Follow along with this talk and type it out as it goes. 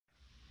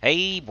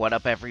Hey, what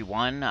up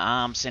everyone?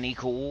 I'm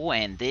Sinnycool,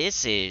 and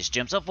this is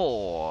Gems of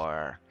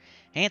War.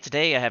 And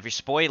today I have your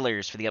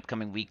spoilers for the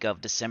upcoming week of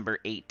December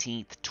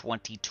 18th,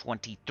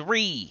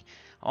 2023.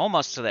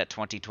 Almost to that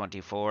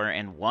 2024,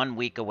 and 1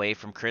 week away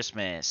from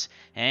Christmas.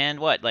 And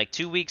what, like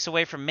 2 weeks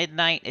away from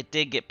midnight? It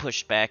did get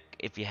pushed back,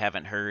 if you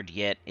haven't heard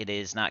yet. It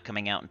is not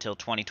coming out until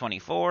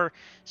 2024,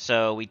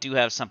 so we do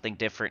have something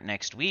different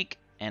next week.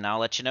 And I'll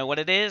let you know what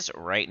it is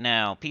right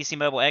now. PC,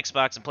 mobile,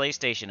 Xbox, and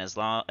PlayStation,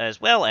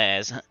 as well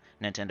as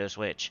Nintendo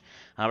Switch.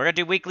 We're going to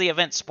do weekly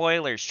event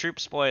spoilers, troop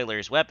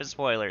spoilers, weapon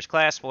spoilers,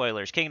 class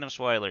spoilers, kingdom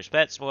spoilers,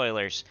 pet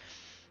spoilers,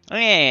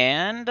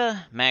 and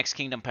max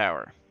kingdom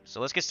power. So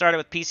let's get started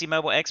with PC,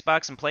 mobile,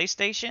 Xbox, and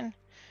PlayStation.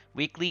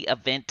 Weekly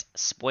event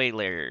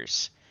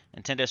spoilers.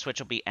 Nintendo Switch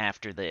will be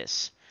after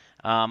this.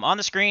 On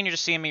the screen, you're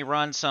just seeing me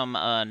run some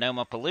gnome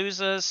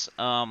paloozas.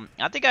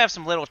 I think I have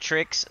some little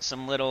tricks,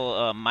 some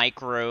little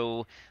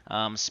micro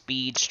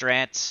speed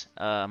strats.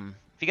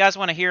 If you guys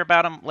want to hear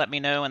about them, let me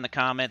know in the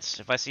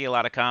comments. If I see a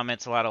lot of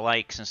comments, a lot of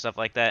likes and stuff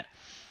like that,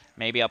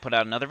 maybe I'll put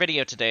out another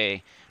video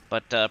today.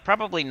 But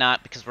probably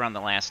not, because we're on the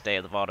last day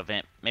of the Vault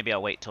event. Maybe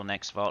I'll wait till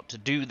next Vault to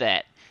do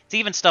that. It's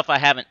even stuff I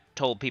haven't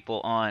told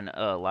people on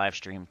live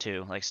stream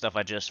too, like stuff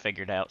I just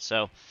figured out.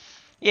 So,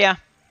 yeah.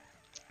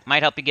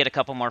 Might help you get a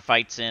couple more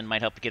fights in,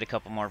 might help you get a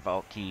couple more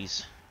vault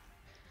keys.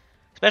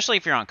 Especially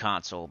if you're on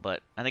console,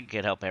 but I think it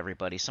could help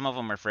everybody. Some of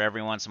them are for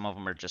everyone, some of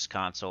them are just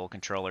console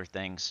controller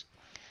things.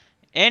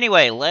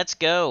 Anyway, let's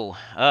go.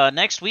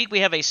 Next week we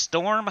have a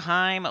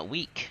Stormheim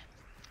week,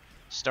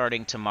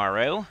 starting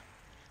tomorrow.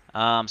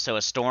 So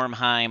a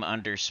Stormheim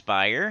Under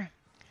Spire,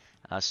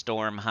 a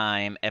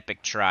Stormheim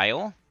Epic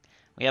Trial.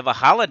 We have a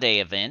holiday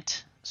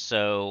event,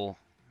 so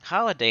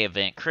holiday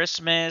event,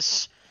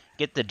 Christmas.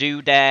 Get the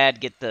doodad,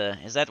 get the,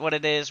 is that what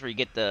it is? Where you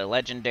get the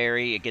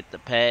legendary, you get the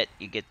pet,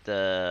 you get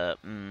the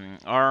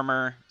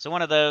armor. So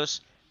one of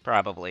those,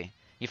 probably.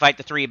 You fight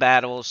the 3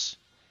 battles,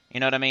 you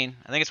know what I mean?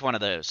 I think it's one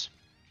of those.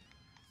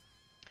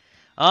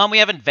 We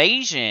have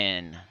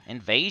Invasion.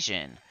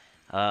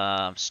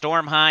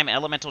 Stormheim,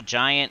 Elemental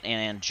Giant,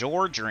 and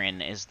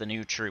Jordran is the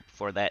new troop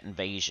for that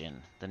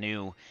Invasion. The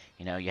new,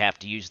 you know, you have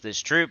to use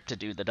this troop to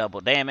do the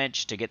double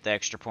damage to get the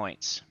extra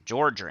points.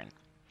 Jordran.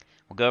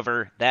 We'll go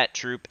over that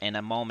troop in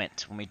a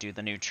moment when we do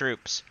the new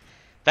troops.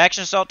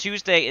 Faction Assault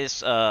Tuesday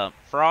is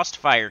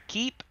Frostfire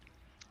Keep.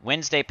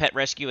 Wednesday Pet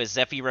Rescue is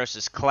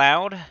Zephyros's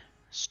Cloud.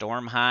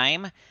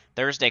 Stormheim.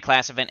 Thursday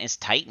class event is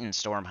Titan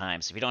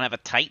Stormheim. So if you don't have a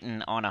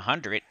Titan on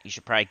 100, you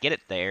should probably get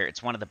it there.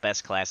 It's one of the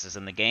best classes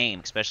in the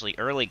game, especially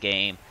early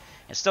game.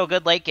 It's still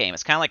good late game.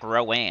 It's kind of like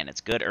Rowan.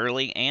 It's good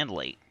early and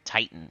late.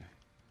 Titan.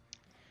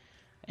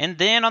 And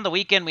then on the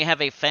weekend, we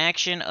have a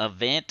faction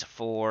event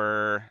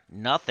for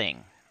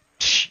nothing.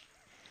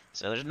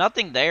 So there's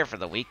nothing there for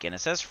the weekend. It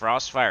says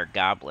Frostfire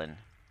Goblin.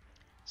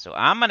 So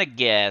I'm going to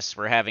guess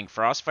we're having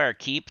Frostfire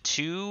Keep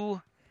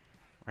 2.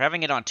 We're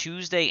having it on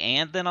Tuesday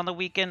and then on the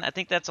weekend. I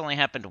think that's only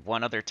happened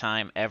one other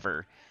time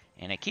ever.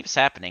 And it keeps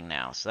happening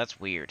now, so that's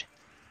weird.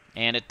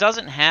 And it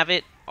doesn't have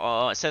it.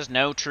 It says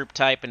no troop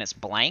type and it's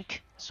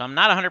blank. So I'm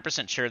not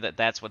 100% sure that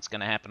that's what's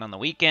going to happen on the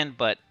weekend.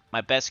 But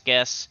my best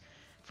guess,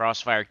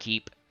 Frostfire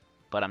Keep.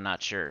 But I'm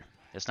not sure.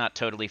 It's not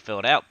totally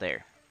filled out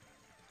there.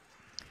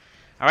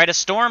 Alright, a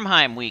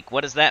Stormheim week. What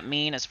does that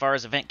mean as far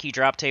as event key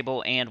drop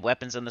table and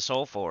weapons in the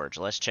Soul Forge?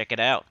 Let's check it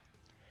out.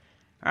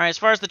 Alright, as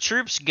far as the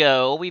troops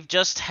go, we've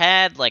just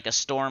had like a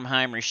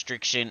Stormheim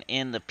restriction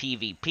in the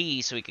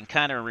PvP, so we can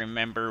kind of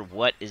remember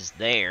what is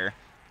there.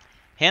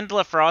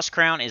 Hendla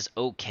Frostcrown is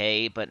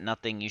okay, but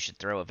nothing you should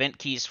throw event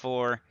keys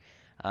for.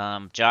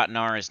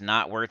 Jotnar is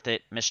not worth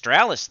it.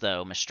 Mistralis,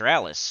 though.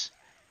 Mistralis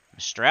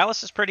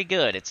is pretty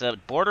good. It's a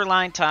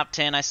borderline top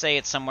 10. I say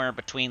it's somewhere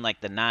between like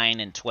the 9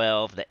 and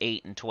 12, the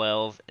 8 and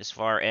 12, as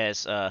far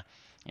as,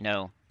 you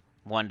know,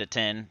 1 to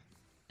 10.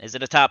 Is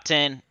it a top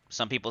 10?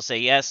 Some people say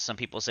yes, some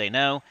people say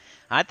no.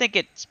 I think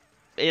it's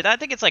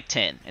like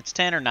 10. It's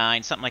 10 or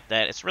 9, something like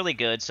that. It's really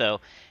good. So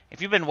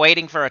if you've been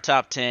waiting for a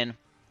top 10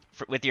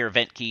 with your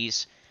event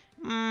keys,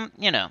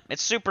 you know,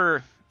 it's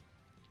super,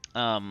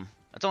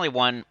 it's only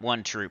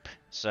one troop.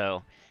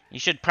 So you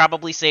should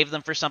probably save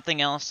them for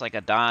something else, like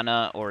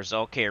Adana or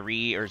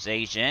Zolkeri or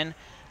Zhejian.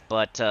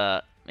 But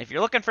if you're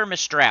looking for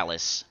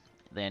Mistralis,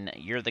 then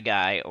you're the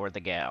guy or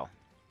the gal.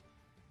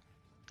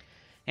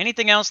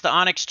 Anything else, the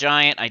Onyx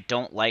Giant, I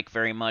don't like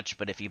very much,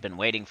 but if you've been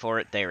waiting for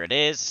it, there it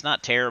is. It's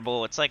not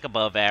terrible. It's like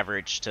above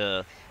average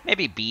to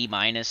maybe B-,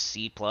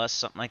 C+,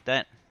 something like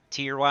that,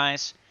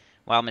 tier-wise.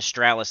 While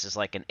Mistralis is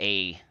like an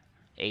A+,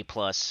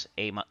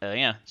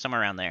 yeah,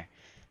 somewhere around there.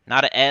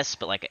 Not an S,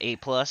 but like an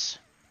A+.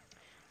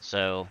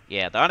 So,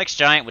 yeah, the Onyx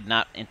Giant would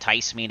not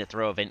entice me to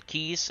throw event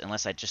keys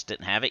unless I just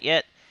didn't have it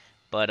yet.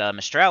 But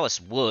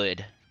Mistralis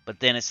would, but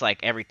then it's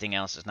like everything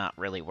else is not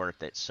really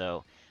worth it.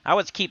 So I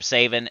would keep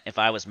saving if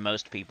I was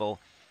most people.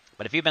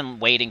 But if you've been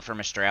waiting for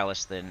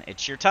Mistralis, then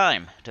it's your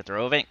time to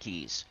throw event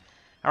keys.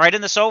 Alright,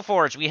 in the Soul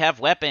Forge, we have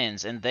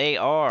weapons, and they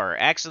are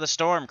Axe of the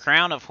Storm,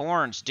 Crown of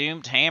Horns,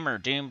 Doomed Hammer,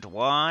 Doomed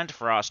Wand,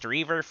 Frost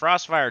Reaver,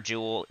 Frostfire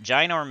Jewel,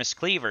 Ginormous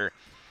Cleaver,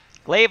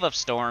 Glaive of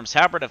Storms,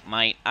 Halberd of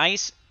Might,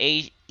 Ice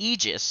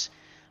Aegis,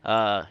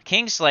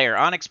 Kingslayer,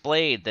 Onyx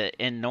Blade, the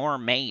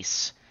Enor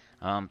Mace,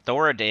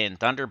 Thoradin,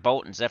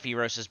 Thunderbolt, and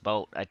Zephyros's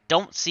Bolt. I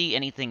don't see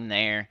anything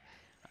there.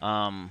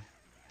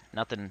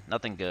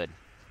 Nothing good.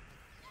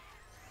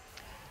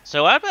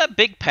 So I've got a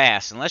big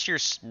pass. Unless you're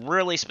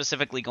really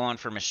specifically going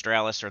for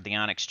Mistralis or the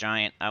Onyx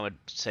Giant, I would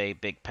say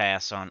big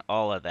pass on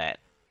all of that.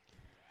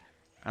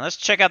 Now let's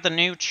check out the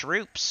new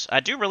troops. I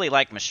do really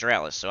like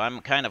Mistralis, so I'm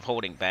kind of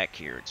holding back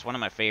here. It's one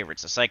of my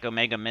favorites. The Psycho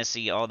Mega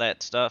Missy, all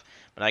that stuff.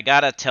 But I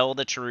gotta tell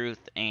the truth,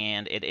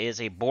 and it is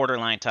a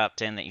borderline top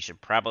 10 that you should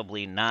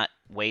probably not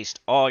waste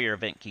all your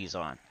event keys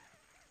on.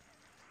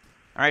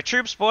 Alright,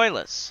 troop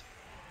spoilers.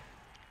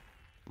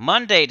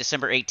 Monday,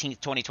 December 18th,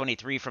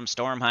 2023, from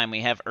Stormheim,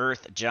 we have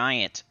Earth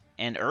Giant.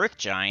 And Earth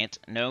Giant,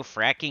 no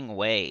fracking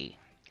way.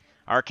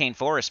 Arcane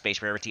Forest,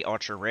 Space Rarity,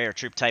 Ultra Rare.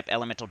 Troop Type,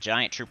 Elemental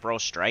Giant. Troop Roll,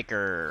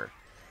 Striker.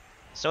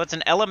 So it's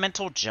an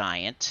Elemental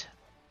Giant.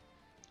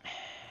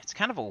 It's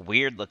kind of a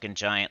weird-looking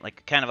giant,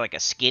 kind of like a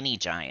skinny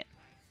giant.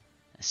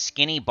 A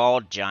skinny,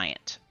 bald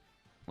giant.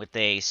 With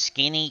a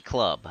skinny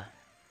club.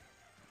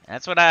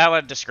 That's what I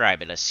would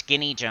describe it, a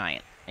skinny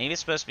giant. Maybe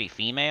it's supposed to be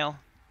female?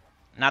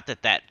 Not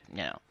that,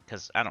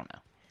 because I don't know.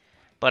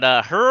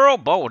 But Hurl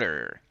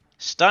Boulder.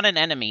 Stun an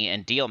enemy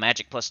and deal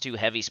magic +2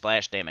 heavy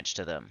splash damage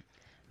to them.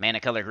 Mana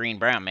color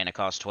green-brown, mana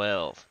cost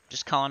 12.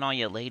 Just calling all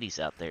you ladies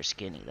out there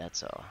skinny,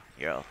 that's all.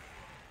 You're all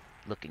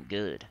looking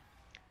good.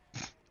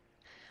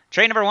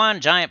 Trait number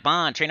 1, Giant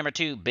Bond. Trait number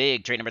 2,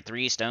 Big. Trait number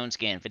 3, Stone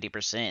Skin,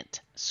 50%.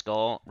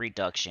 Skull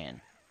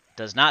Reduction.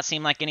 Does not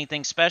seem like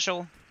anything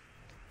special.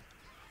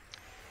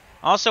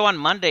 Also on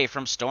Monday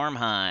from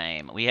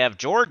Stormheim, we have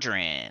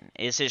Jordran.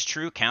 Is his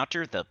true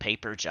counter the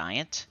Paper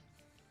Giant?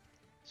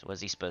 So what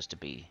is he supposed to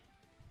be?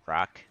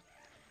 Rock?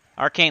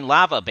 Arcane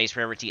Lava, base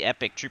rarity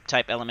epic, troop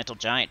type elemental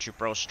giant, troop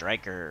roll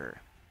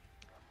striker.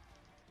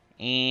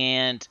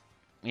 And,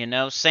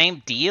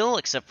 same deal,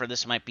 except for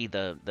this might be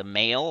the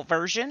male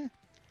version.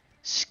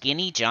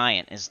 Skinny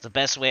giant is the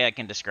best way I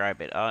can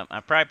describe it. I'll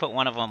probably put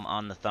one of them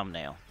on the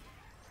thumbnail.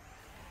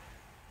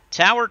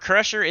 Tower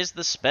Crusher is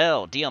the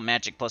spell. Deal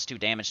magic +2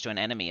 damage to an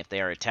enemy if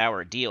they are a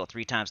tower. Deal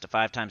 3 times to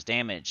 5 times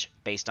damage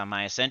based on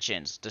my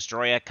ascensions.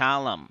 Destroy a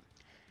column.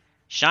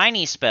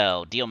 Shiny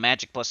spell. Deal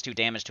magic +2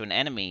 damage to an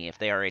enemy if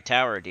they are a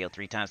tower. Deal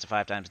 3 times to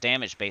 5 times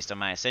damage based on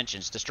my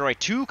ascensions. Destroy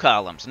 2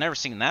 columns. Never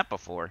seen that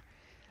before.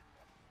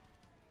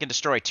 Can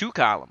destroy 2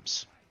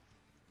 columns.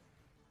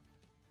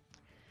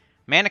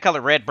 Mana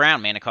color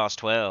red-brown. Mana cost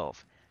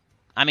 12.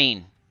 I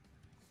mean,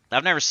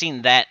 I've never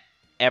seen that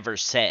ever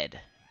said.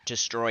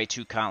 Destroy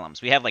 2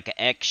 columns. We have like an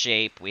X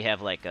shape. We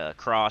have like a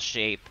cross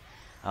shape.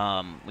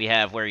 We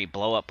have where you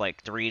blow up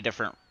like 3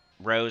 different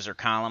rows or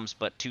columns,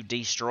 but to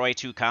destroy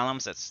 2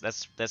 columns,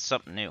 that's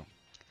something new.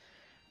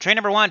 Trait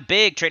number 1,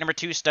 Big. Trait number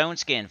 2, Stone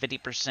Skin,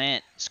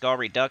 50% skull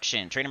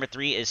reduction. Trait number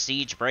 3 is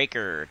Siege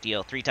Breaker.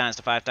 Deal 3 times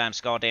to 5 times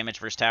skull damage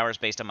versus towers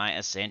based on my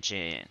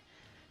ascension.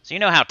 So you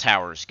know how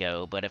towers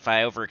go, but if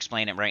I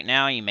over-explain it right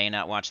now, you may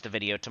not watch the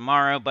video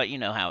tomorrow, but you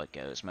know how it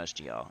goes, most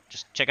of y'all.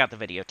 Just check out the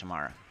video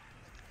tomorrow.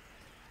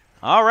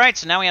 Alright,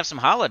 so now we have some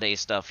holiday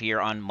stuff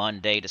here on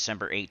Monday,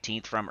 December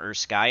 18th from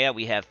Urskaya.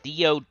 We have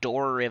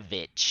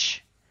Theodorovich.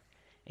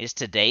 Is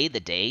today the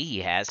day he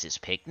has his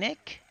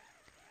picnic?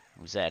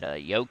 Who's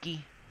that,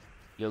 Yogi?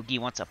 Yogi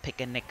wants a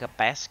picnic, a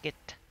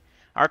basket.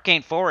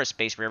 Arcane Forest,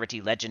 base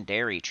rarity,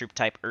 legendary. Troop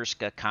type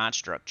Urska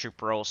Construct,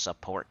 troop roll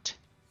support.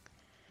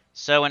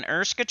 So an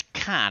Urska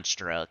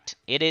Construct,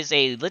 it is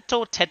a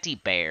little teddy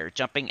bear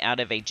jumping out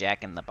of a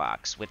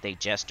Jack-in-the-Box with a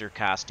jester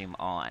costume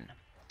on.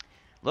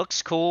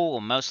 Looks cool,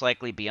 will most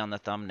likely be on the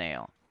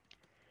thumbnail.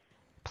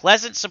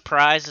 Pleasant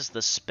Surprise is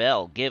the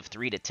spell. Give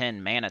 3 to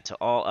 10 mana to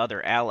all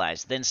other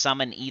allies. Then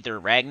summon either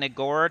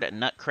Ragnagord,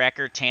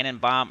 Nutcracker,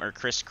 Tannenbaum, or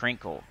Kris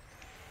Kringle.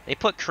 They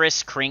put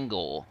Kris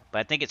Kringle, but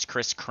I think it's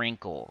Kris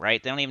Kringle,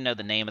 right? They don't even know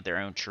the name of their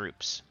own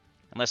troops.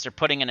 Unless they're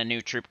putting in a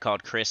new troop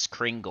called Kris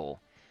Kringle.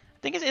 I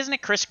think isn't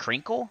it Kris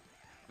Kringle?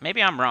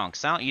 Maybe I'm wrong,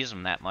 because I don't use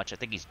him that much. I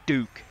think he's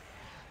Duke.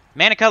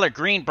 Mana color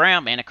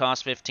green-brown, mana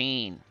cost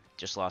 15.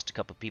 Just lost a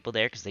couple people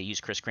there because they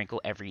use Kris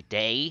Kringle every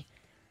day.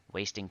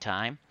 Wasting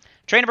time.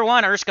 Trait number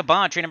 1, Urska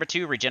Bond. Trait number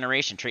 2,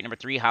 Regeneration. Trait number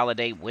 3,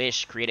 Holiday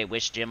Wish. Create a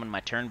wish gem when my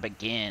turn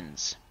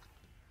begins.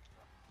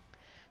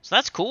 So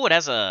that's cool. It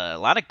has a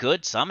lot of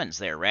good summons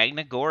there.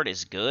 Ragnagord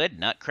is good.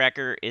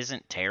 Nutcracker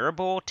isn't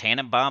terrible.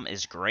 Tannenbaum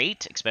is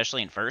great,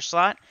 especially in first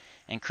slot.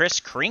 And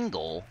Kris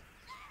Kringle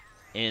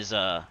is,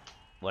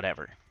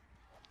 whatever.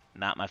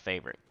 Not my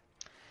favorite.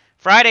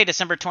 Friday,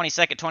 December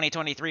 22nd,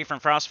 2023 from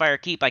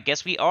Frostfire Keep. I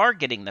guess we are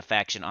getting the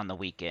faction on the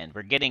weekend.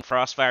 We're getting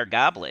Frostfire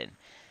Goblin.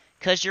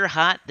 Because you're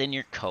hot, then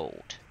you're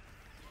cold.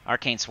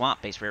 Arcane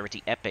Swamp, base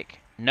rarity epic.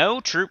 No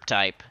troop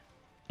type.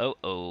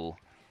 Uh-oh.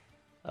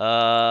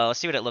 Let's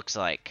see what it looks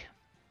like.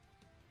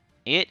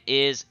 It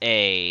is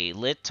a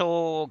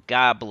little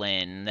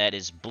goblin that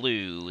is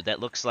blue that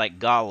looks like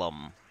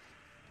Gollum.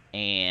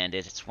 And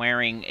it's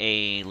wearing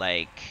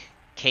a,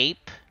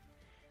 cape,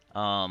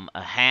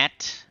 a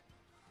hat,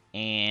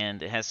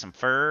 and it has some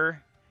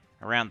fur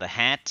around the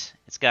hat.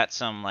 It's got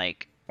some,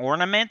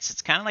 ornaments.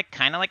 It's kind of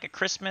like a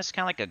Christmas,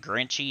 kind of like a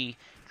Grinchy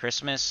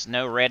Christmas.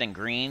 No red and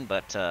green,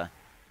 but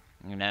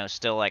you know,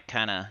 still like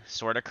kind of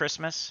sort of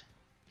Christmas.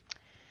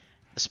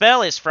 The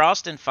spell is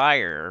Frost and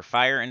Fire, or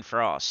Fire and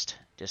Frost.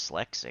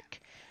 Dyslexic.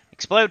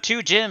 Explode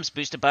 2 gems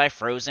boosted by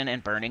frozen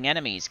and burning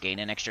enemies. Gain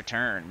an extra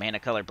turn. Mana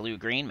color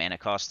blue-green. Mana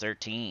cost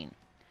 13.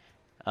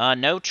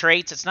 No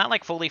traits. It's not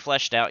like fully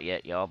fleshed out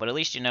yet, y'all, but at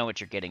least you know what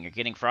you're getting. You're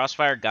getting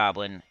Frostfire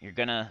Goblin. You're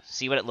gonna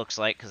see what it looks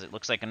like, because it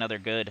looks like another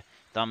good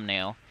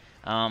thumbnail.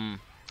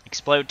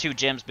 Explode 2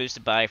 gems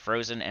boosted by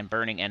frozen and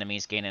burning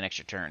enemies. Gain an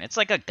extra turn. It's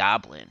like a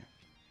goblin.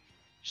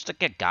 Just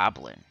like a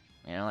goblin.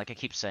 You know, like I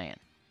keep saying.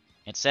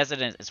 It says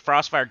it's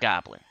Frostfire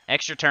Goblin.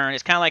 Extra turn.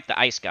 It's kind of like the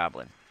Ice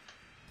Goblin.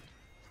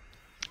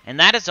 And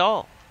that is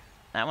all.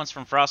 That one's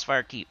from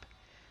Frostfire Keep.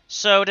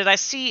 So, did I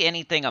see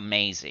anything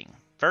amazing?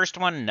 First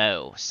one,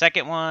 no.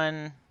 Second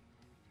one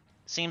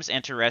seems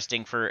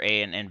interesting for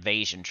an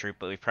invasion troop,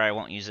 but we probably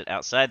won't use it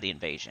outside the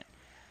invasion.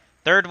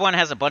 Third one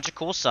has a bunch of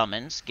cool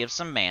summons, gives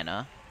some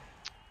mana,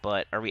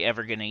 but are we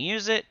ever going to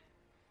use it?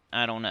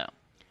 I don't know.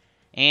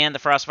 And the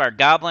Frostfire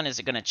Goblin, is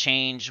it going to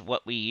change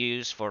what we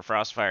use for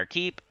Frostfire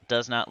Keep?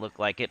 Does not look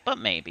like it, but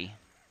maybe.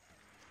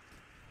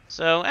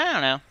 So, I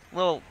don't know. A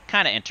little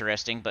kind of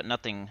interesting, but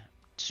nothing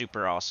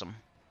super awesome.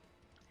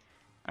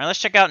 Alright, let's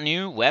check out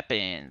new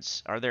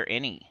weapons. Are there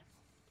any?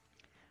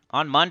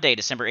 On Monday,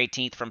 December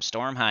 18th, from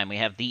Stormheim, we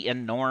have the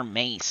Enorm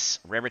Mace.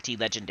 Rarity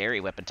Legendary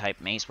Weapon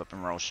Type Mace,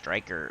 Weapon Roll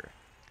Striker.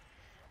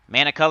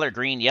 Mana color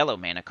green, yellow,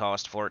 mana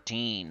cost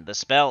 14. The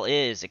spell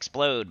is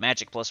Explode,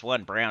 Magic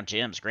 +1, brown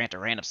gems. Grant a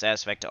random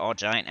status effect to all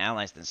giant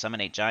allies, then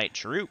summon a giant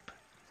troop.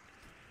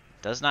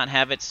 Does not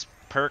have its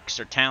perks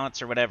or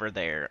talents or whatever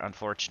there,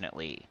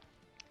 unfortunately.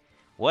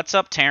 What's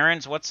up,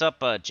 Terrans? What's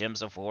up,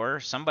 Gems of War?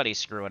 Somebody's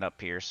screwing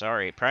up here.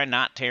 Sorry. Probably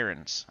not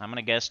Terrans. I'm going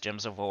to guess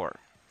Gems of War.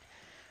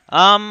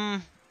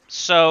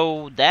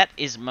 So that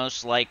is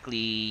most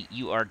likely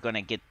you are going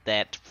to get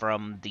that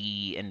from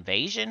the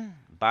invasion,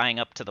 buying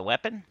up to the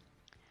weapon.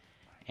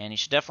 And you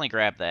should definitely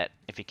grab that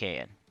if you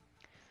can.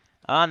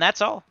 And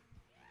that's all.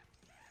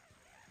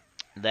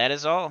 That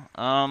is all.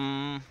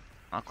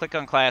 I'll click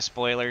on class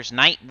spoilers.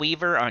 Night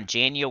Weaver on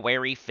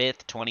January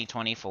 5th,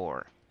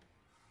 2024.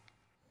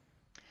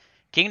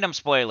 Kingdom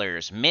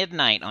spoilers.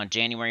 Midnight on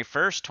January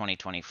 1st,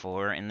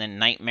 2024. And then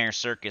Nightmare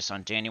Circus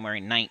on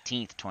January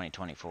 19th,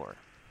 2024.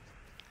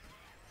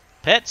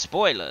 Pet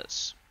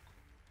spoilers.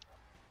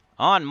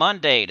 On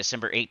Monday,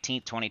 December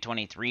 18th,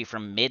 2023,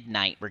 from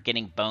midnight, we're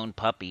getting Bone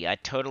Puppy. I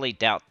totally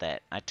doubt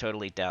that.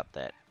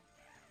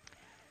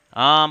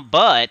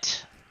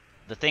 But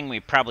the thing we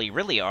probably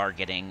really are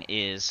getting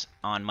is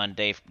on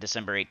Monday,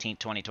 December 18th,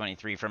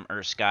 2023, from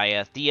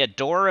Urskaya,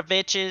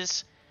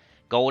 Theodorovich's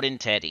Golden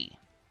Teddy.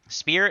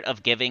 Spirit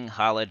of Giving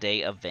Holiday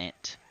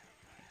Event.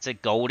 It's a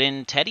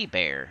golden teddy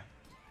bear.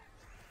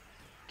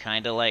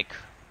 Kind of like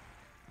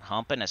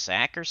humping a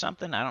sack or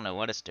something. I don't know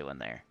what it's doing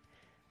there.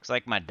 Looks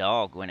like my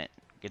dog when it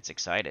gets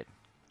excited.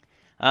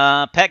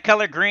 Pet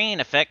color green,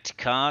 effect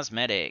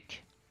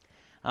cosmetic.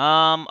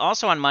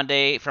 Also on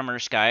Monday from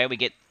Urskaya, we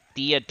get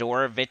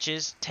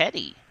Theodorovich's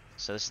Teddy.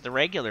 So this is the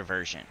regular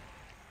version.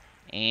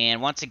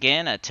 And once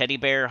again, a teddy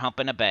bear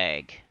humping a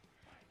bag.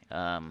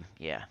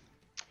 Yeah.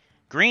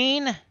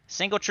 Green,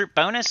 single troop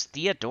bonus,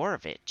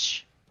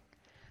 Theodorovich.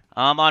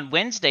 On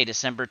Wednesday,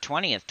 December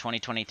 20th,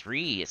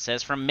 2023, it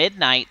says from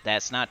midnight.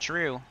 That's not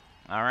true.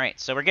 All right,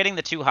 so we're getting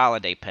the two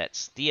holiday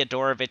pets,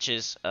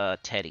 Theodorovich's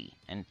Teddy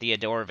and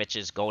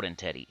Theodorovich's Golden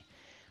Teddy.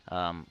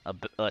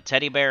 A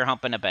teddy bear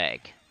humping a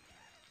bag.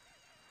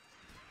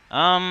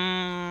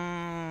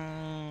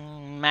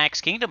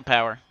 Max Kingdom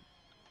Power.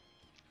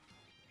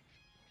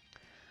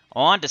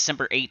 On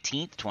December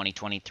 18th,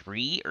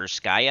 2023,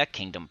 Urskaya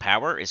Kingdom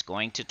Power is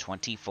going to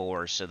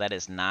 24, so that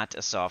is not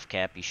a soft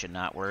cap. You should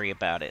not worry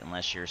about it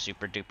unless you're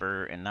super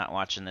duper and not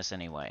watching this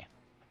anyway.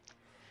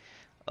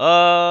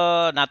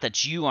 Not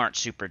that you aren't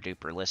super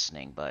duper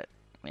listening, but,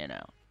 you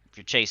know, if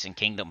you're chasing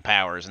Kingdom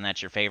Powers and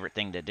that's your favorite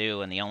thing to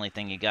do and the only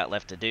thing you got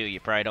left to do, you're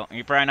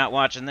probably not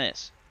watching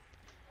this.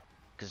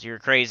 Because you're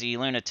a crazy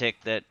lunatic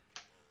that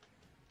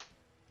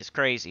is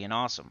crazy and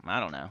awesome.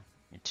 I don't know.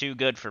 You're too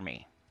good for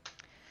me.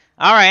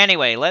 Alright,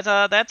 anyway,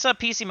 that's a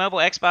PC, mobile,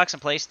 Xbox,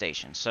 and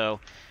PlayStation.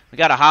 So, we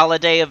got a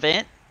holiday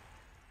event.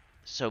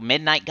 So,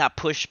 Midnight got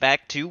pushed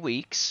back 2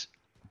 weeks.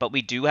 But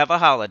we do have a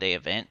holiday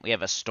event. We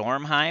have a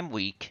Stormheim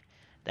week.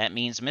 That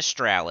means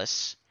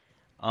Mistralis.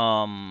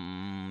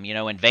 You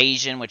know,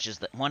 Invasion, which is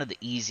one of the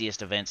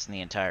easiest events in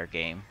the entire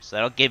game. So,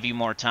 that'll give you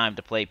more time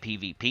to play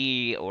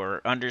PvP,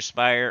 or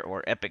Underspire,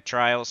 or Epic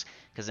Trials.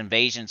 Because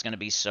Invasion's going to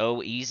be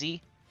so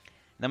easy.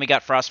 Then we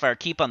got Frostfire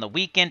Keep on the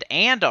weekend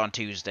and on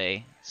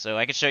Tuesday. So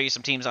I could show you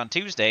some teams on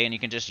Tuesday, and you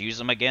can just use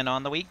them again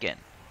on the weekend.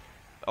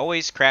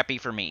 Always crappy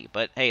for me,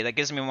 but hey, that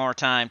gives me more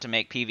time to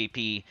make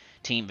PvP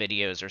team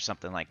videos or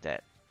something like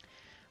that.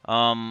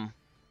 But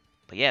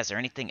yeah, is there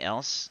anything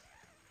else?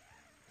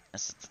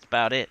 That's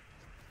about it.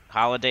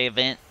 Holiday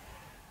event,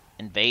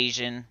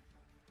 Invasion,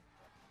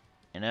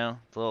 you know,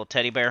 the little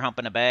teddy bear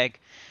humping a bag.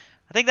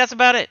 I think that's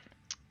about it.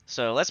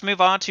 So let's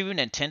move on to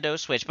Nintendo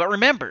Switch. But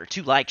remember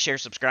to like, share,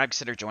 subscribe,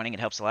 consider joining. It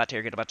helps a lot to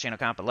hear good about the channel.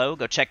 Comment below.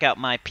 Go check out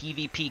my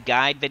PvP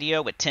guide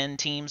video with 10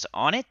 teams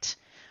on it.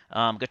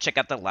 Go check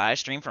out the live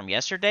stream from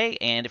yesterday.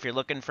 And if you're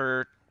looking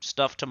for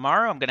stuff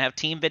tomorrow, I'm going to have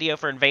team video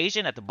for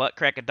Invasion at the butt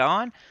crack of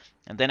dawn.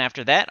 And then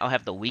after that, I'll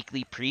have the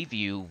weekly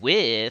preview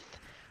with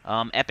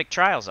Epic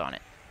Trials on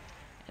it.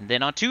 And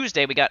then on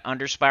Tuesday, we got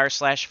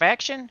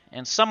Underspire/Faction.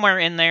 And somewhere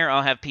in there,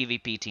 I'll have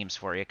PvP teams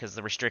for you because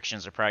the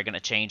restrictions are probably going to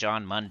change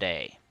on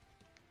Monday.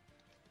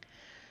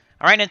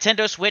 Alright,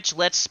 Nintendo Switch,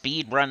 let's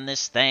speed run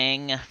this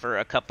thing for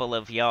a couple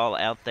of y'all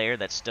out there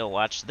that still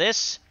watch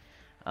this.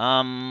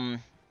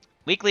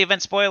 Weekly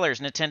event spoilers,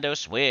 Nintendo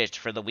Switch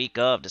for the week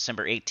of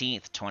December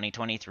 18th,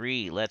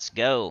 2023. Let's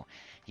go.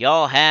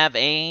 Y'all have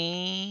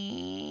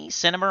a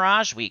Sin of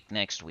Mirage week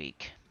next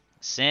week.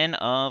 Sin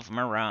of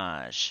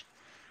Mirage.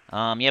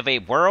 You have a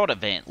world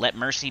event, Let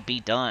Mercy Be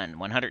Done.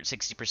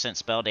 160%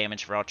 spell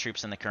damage for all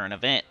troops in the current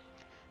event.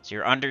 So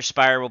your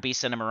Underspire will be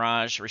Sin of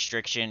Mirage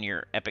restriction.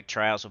 Your Epic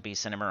Trials will be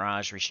Sin of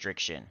Mirage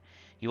restriction.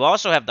 You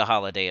also have the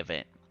holiday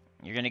event.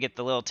 You're going to get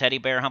the little teddy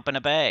bear humping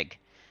a bag.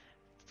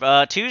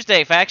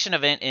 Tuesday, faction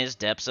event is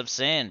Depths of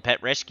Sin.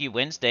 Pet Rescue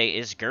Wednesday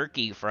is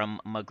Gurky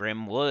from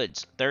Magrim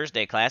Woods.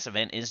 Thursday, class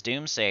event is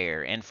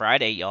Doomsayer. And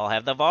Friday, y'all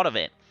have the Vault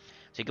event.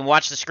 So you can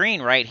watch the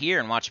screen right here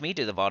and watch me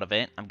do the Vault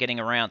event. I'm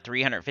getting around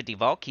 350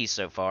 Vault keys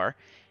so far.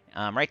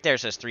 Right there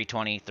says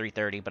 320,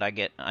 330, but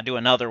I do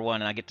another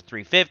one and I get to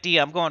 350.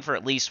 I'm going for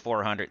at least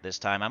 400 this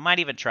time. I might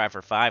even try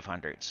for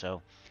 500.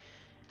 So,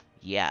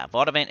 yeah,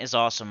 Vault event is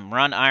awesome.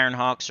 Run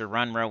Ironhawks or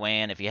run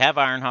Rowan. If you have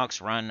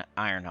Ironhawks, run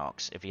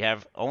Ironhawks. If you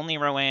have only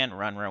Rowan,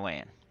 run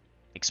Rowan.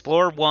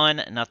 Explore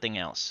one, nothing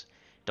else.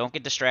 Don't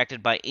get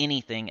distracted by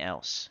anything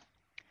else.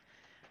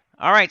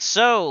 All right,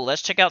 so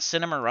let's check out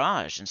Sin of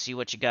Mirage and see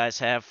what you guys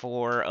have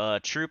for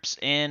troops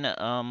in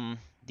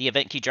the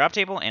event key drop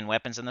table and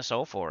weapons in the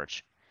Soul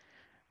Forge.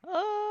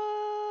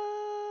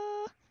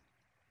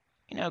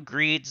 You know,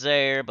 Greed's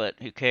there, but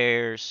who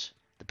cares?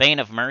 The Bane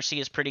of Mercy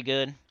is pretty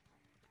good. If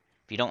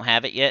you don't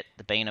have it yet,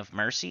 the Bane of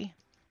Mercy.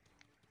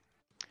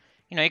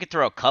 You know, you could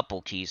throw a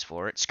couple keys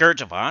for it.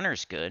 Scourge of Honor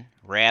is good.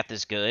 Wrath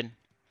is good.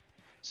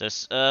 So,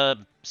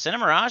 Sin of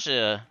Mirage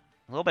a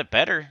little bit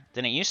better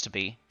than it used to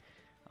be.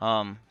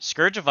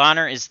 Scourge of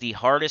Honor is the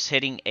hardest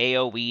hitting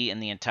AoE in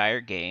the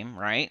entire game,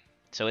 right?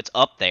 So it's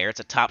up there. It's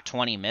a top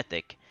 20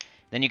 mythic.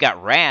 Then you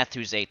got Wrath,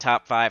 who's a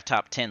top 5,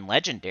 top 10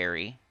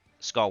 legendary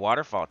Skull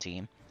Waterfall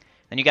team.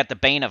 Then you got the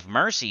Bane of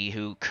Mercy,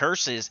 who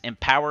curses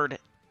empowered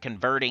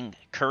converting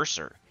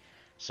cursor.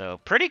 So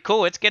pretty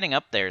cool. It's getting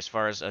up there as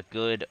far as a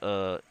good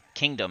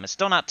kingdom. It's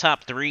still not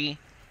top 3.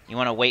 You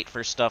want to wait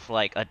for stuff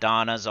like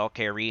Adana,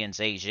 Zalkari, and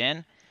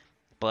Zhejian.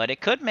 But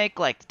it could make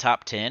like the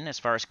top 10 as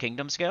far as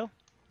kingdoms go.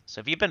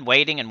 So if you've been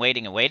waiting and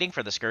waiting and waiting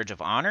for the Scourge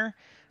of Honor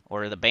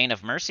or the Bane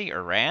of Mercy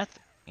or Wrath,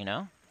 you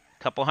know,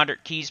 a couple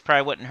hundred keys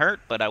probably wouldn't hurt,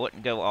 but I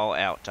wouldn't go all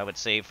out. I would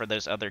save for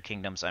those other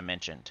kingdoms I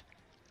mentioned.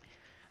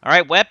 All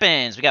right,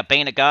 weapons. We got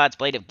Bane of Gods,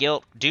 Blade of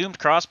Guilt. Doomed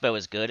Crossbow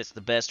is good. It's the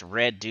best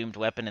red doomed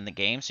weapon in the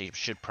game, so you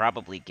should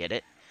probably get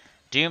it.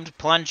 Doomed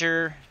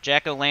Plunger,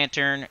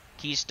 Jack-O-Lantern,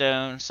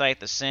 Keystone,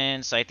 Scythe of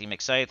Sin, Scythe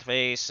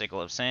McScytheface,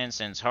 Sickle of Sin,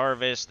 Sin's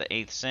Harvest, the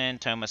 8th Sin,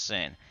 Tome of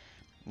Sin.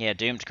 Yeah,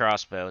 Doomed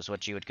Crossbow is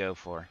what you would go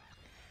for.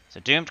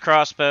 So Doomed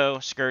Crossbow,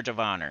 Scourge of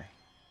Honor.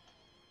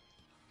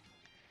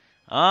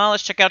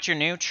 Let's check out your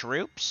new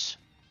troops.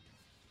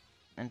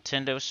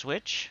 Nintendo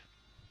Switch.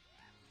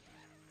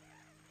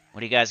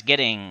 What are you guys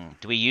getting?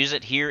 Do we use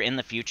it here in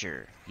the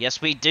future?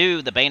 Yes, we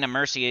do. The Bane of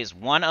Mercy is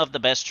one of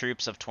the best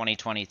troops of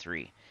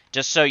 2023.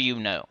 Just so you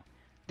know.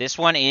 This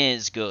one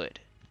is good.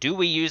 Do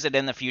we use it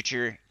in the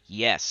future?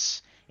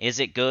 Yes. Is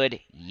it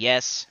good?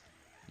 Yes.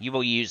 You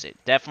will use it.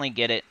 Definitely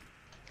get it.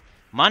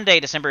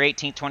 Monday, December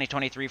 18th,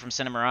 2023, from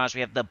Sin of Mirage,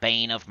 we have the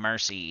Bane of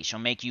Mercy. She'll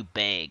make you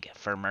beg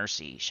for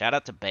mercy. Shout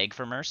out to Beg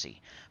for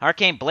Mercy.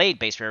 Arcane Blade,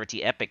 base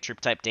rarity, epic, troop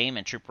type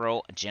Damon, troop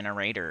roll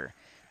generator.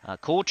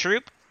 Cool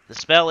troop. The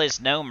spell is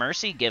No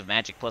Mercy. Give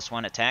magic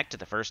 +1 attack to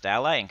the first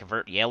ally and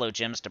convert yellow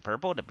gems to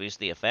purple to boost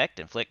the effect.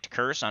 Inflict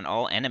curse on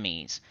all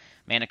enemies.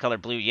 Mana color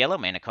blue, yellow.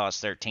 Mana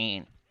cost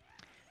 13.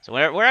 So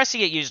where I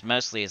see it used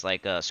mostly is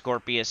like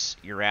Scorpius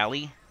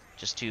Urali,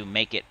 just to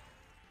make it,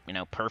 you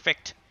know,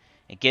 perfect.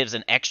 It gives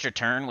an extra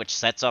turn, which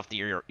sets off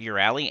the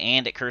Urali,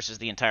 and it curses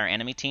the entire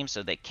enemy team,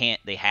 so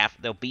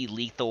they'll be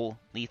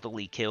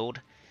lethally killed.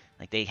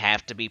 Like, they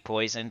have to be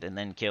poisoned and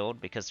then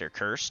killed because they're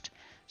cursed.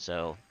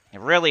 So,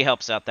 it really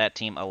helps out that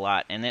team a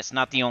lot, and it's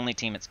not the only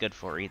team it's good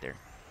for either.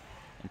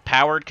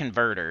 Empowered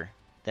Converter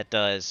that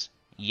does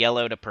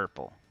yellow to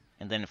purple,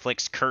 and then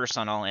inflicts curse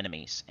on all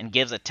enemies, and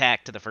gives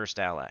attack to the first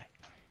ally.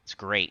 It's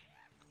great.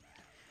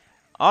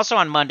 Also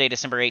on Monday,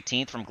 December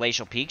 18th, from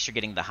Glacial Peaks, you're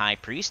getting the High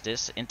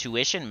Priestess,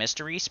 Intuition,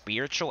 Mystery,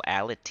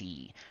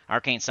 Spirituality.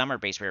 Arcane Summer,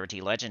 base rarity,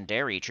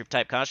 Legendary, Troop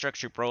Type Construct,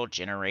 Troop Roll,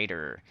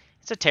 Generator.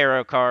 It's a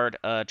tarot card.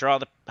 Draw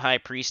the High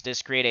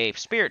Priestess, create a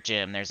Spirit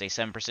Gem. There's a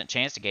 7%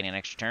 chance to gain an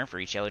extra turn for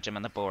each yellow gem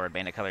on the board.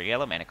 Mana color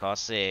yellow, mana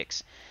cost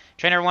 6.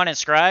 Trait number 1,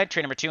 Inscribed.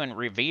 Trait number 2,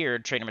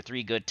 Revered. Trait number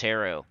 3, Good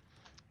Tarot.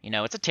 You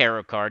know, it's a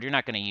tarot card. You're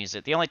not going to use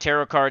it. The only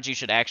tarot cards you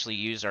should actually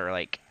use are,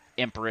 like,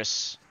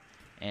 Empress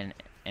and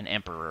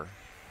Emperor.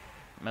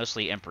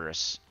 Mostly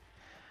Empress.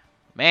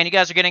 Man, you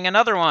guys are getting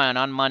another one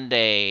on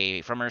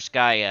Monday from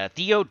Urskaya.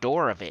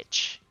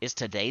 Theodorovich. Is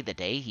today the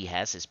day he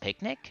has his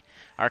picnic?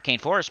 Arcane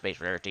Forest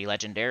Base Rarity.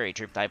 Legendary.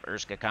 Troop type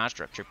Urska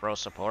Construct. Troop Roll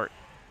Support.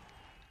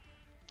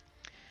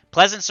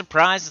 Pleasant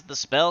Surprise is the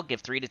spell.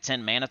 Give 3 to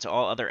 10 mana to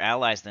all other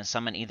allies, then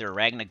summon either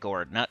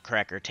Ragnagord,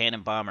 Nutcracker,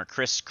 Tannenbaum, or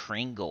Kris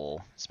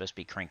Kringle. It's supposed to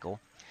be Crinkle.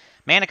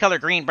 Mana color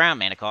green, brown.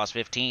 Mana cost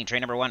 15. Trait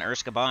number 1,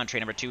 Urska Bond.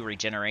 Trait number 2,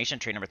 Regeneration.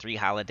 Trait number 3,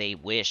 Holiday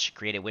Wish.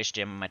 Create a wish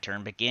gem when my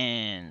turn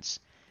begins.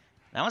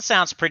 That one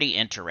sounds pretty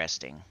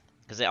interesting,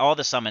 because all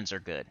the summons are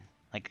good.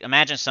 Like,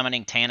 imagine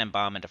summoning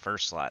Tannenbaum into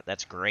first slot.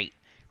 That's great.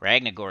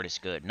 Ragnagord is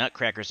good.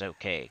 Nutcracker's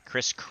okay.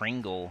 Kris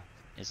Kringle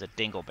is a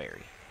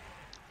dingleberry.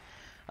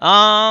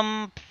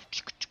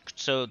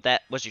 So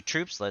that was your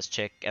troops. Let's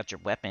check out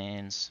your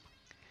weapons.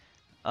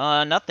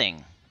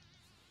 Nothing.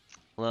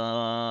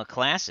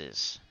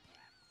 Classes.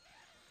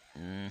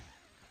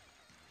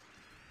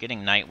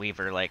 Getting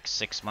Nightweaver like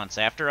 6 months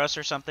after us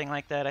or something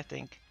like that, I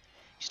think.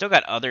 You still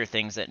got other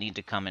things that need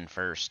to come in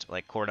first,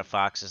 like Court of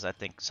Foxes, I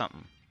think,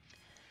 something.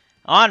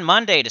 On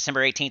Monday,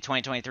 December 18,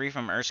 2023,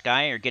 from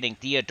Urskaya, you're getting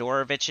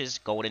Theodorovich's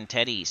Golden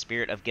Teddy,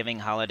 Spirit of Giving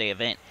Holiday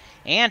Event.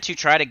 And to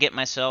try to get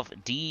myself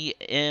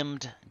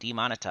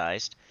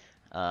demonetized,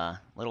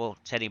 little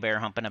teddy bear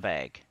hump in a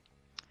bag.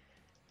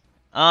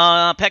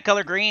 Pet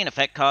color green,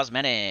 effect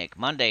cosmetic.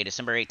 Monday,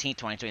 December 18,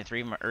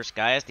 2023, from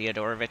Urskaya's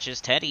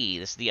Theodorovich's Teddy.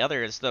 This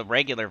is the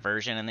regular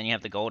version, and then you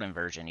have the golden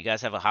version. You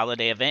guys have a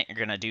holiday event. You're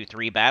going to do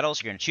 3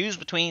 battles. You're going to choose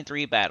between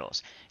 3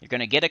 battles. You're going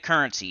to get a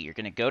currency. You're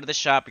going to go to the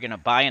shop. You're going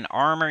to buy an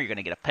armor. You're going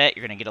to get a pet.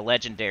 You're going to get a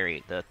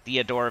legendary. The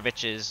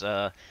Theodorovich's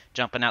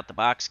jumping out the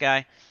box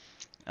guy.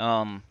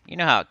 You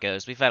know how it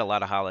goes. We've had a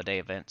lot of holiday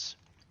events.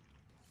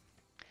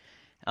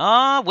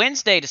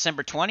 Wednesday,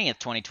 December 20th,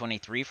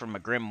 2023, from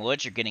Grim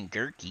Woods, you're getting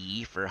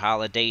Gurky for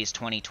Holidays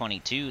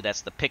 2022.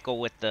 That's the pickle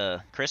with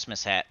the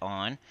Christmas hat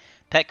on.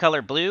 Pet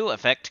color blue,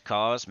 effect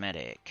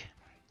cosmetic.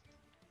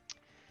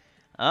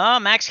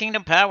 Max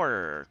Kingdom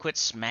Power. Quit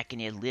smacking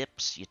your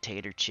lips, you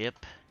tater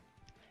chip.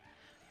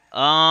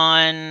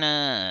 On,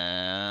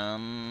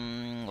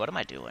 what am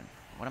I doing?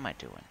 What am I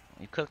doing?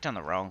 You clicked on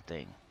the wrong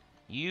thing.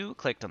 You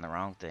clicked on the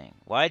wrong thing.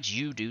 Why'd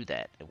you do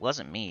that? It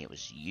wasn't me, it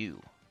was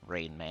you,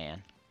 Rain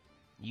Man.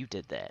 You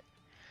did that.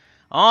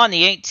 On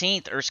the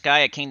 18th,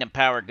 Urskaya Kingdom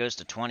Power goes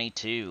to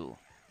 22.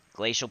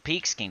 Glacial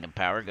Peaks Kingdom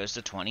Power goes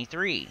to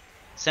 23.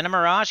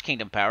 Cinemirage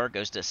Kingdom Power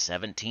goes to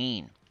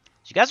 17.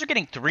 So you guys are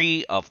getting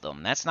 3 of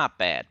them. That's not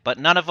bad. But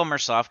none of them are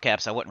soft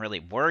caps. I wouldn't really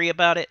worry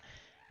about it.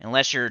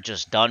 Unless you're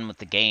just done with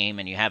the game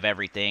and you have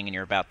everything and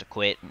you're about to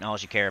quit and all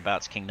you care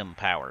about is Kingdom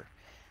Power.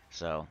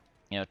 So,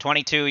 you know,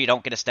 22, you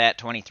don't get a stat.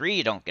 23,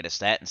 you don't get a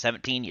stat. And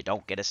 17, you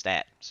don't get a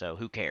stat. So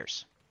who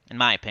cares? In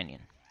my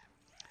opinion.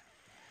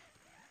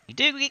 You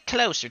do get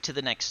closer to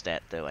the next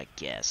stat, though, I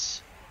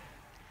guess.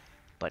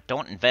 But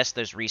don't invest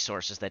those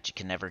resources that you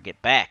can never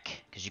get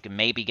back, because you can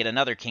maybe get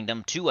another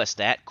kingdom to a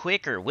stat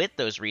quicker with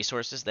those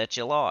resources that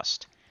you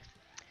lost.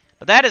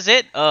 But that is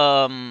it.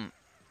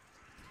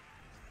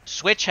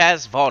 Switch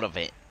has Vault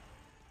Event.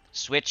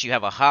 Switch, you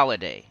have a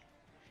holiday.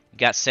 You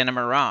got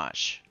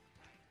Cinemirage,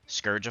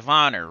 Scourge of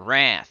Honor,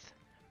 Wrath.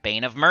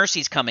 Bane of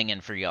Mercy's coming in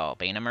for y'all.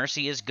 Bane of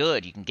Mercy is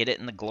good. You can get it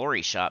in the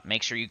Glory Shop.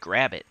 Make sure you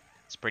grab it.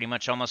 It's pretty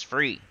much almost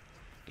free.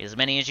 Get as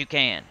many as you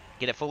can.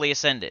 Get it fully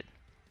ascended.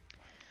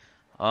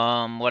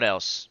 What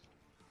else?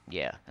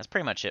 Yeah, that's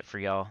pretty much it for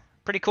y'all.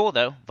 Pretty cool,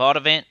 though. Vault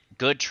event,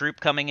 good troop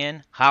coming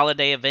in,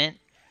 holiday event.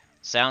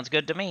 Sounds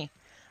good to me.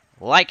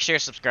 Like, share,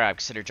 subscribe.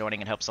 Consider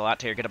joining. It helps a lot.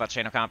 Tell your good about the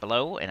channel, comment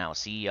below, and I'll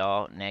see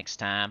y'all next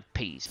time.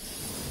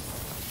 Peace.